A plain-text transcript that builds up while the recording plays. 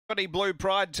Blue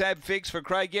Pride tab fix for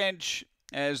Craig Yench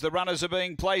as the runners are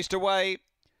being placed away.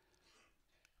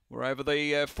 We're over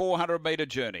the 400 metre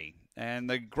journey and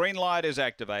the green light is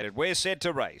activated. We're set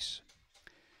to race.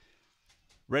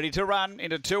 Ready to run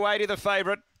into 280, the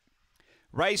favourite.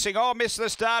 Racing, missed the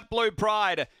start, Blue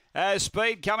Pride.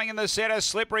 Speed coming in the centre.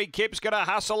 Slippery Kip's going to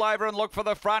hustle over and look for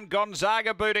the front.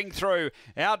 Gonzaga booting through.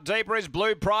 Out deeper is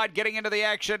Blue Pride getting into the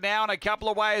action now, and a couple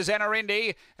of way is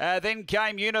Anarindi. Then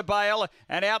came Unibale,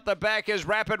 and out the back is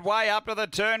Rapid Way up to the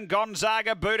turn.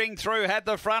 Gonzaga booting through. Had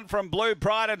the front from Blue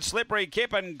Pride and Slippery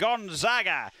Kip and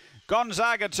Gonzaga.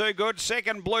 Gonzaga too good.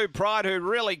 Second, Blue Pride, who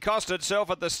really cost itself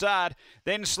at the start.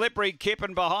 Then Slippery Kip,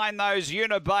 and behind those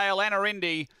Unibale,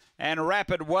 Anarindi and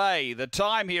Rapid Way. The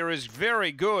time here is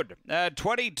very good.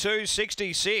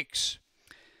 22.66.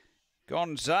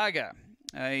 Gonzaga,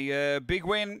 a big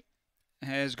win,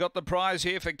 has got the prize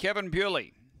here for Kevin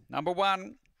Bewley. Number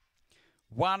 1,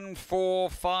 1, 4,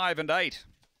 5 and 8.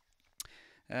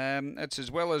 That's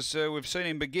as well as we've seen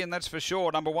him begin, that's for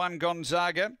sure. Number 1,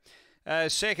 Gonzaga.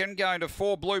 Second, going to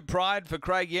 4, Blue Pride for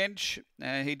Craig Yench.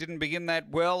 He didn't begin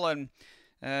that well and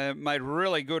made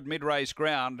really good mid-race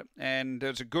ground, and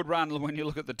it's a good run when you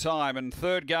look at the time. And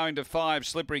third, going to 5,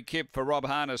 Slippery Kip for Rob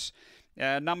Harness.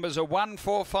 Numbers are 1,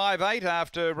 4, 5, 8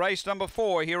 after race number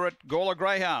 4 here at Gawler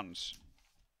Greyhounds.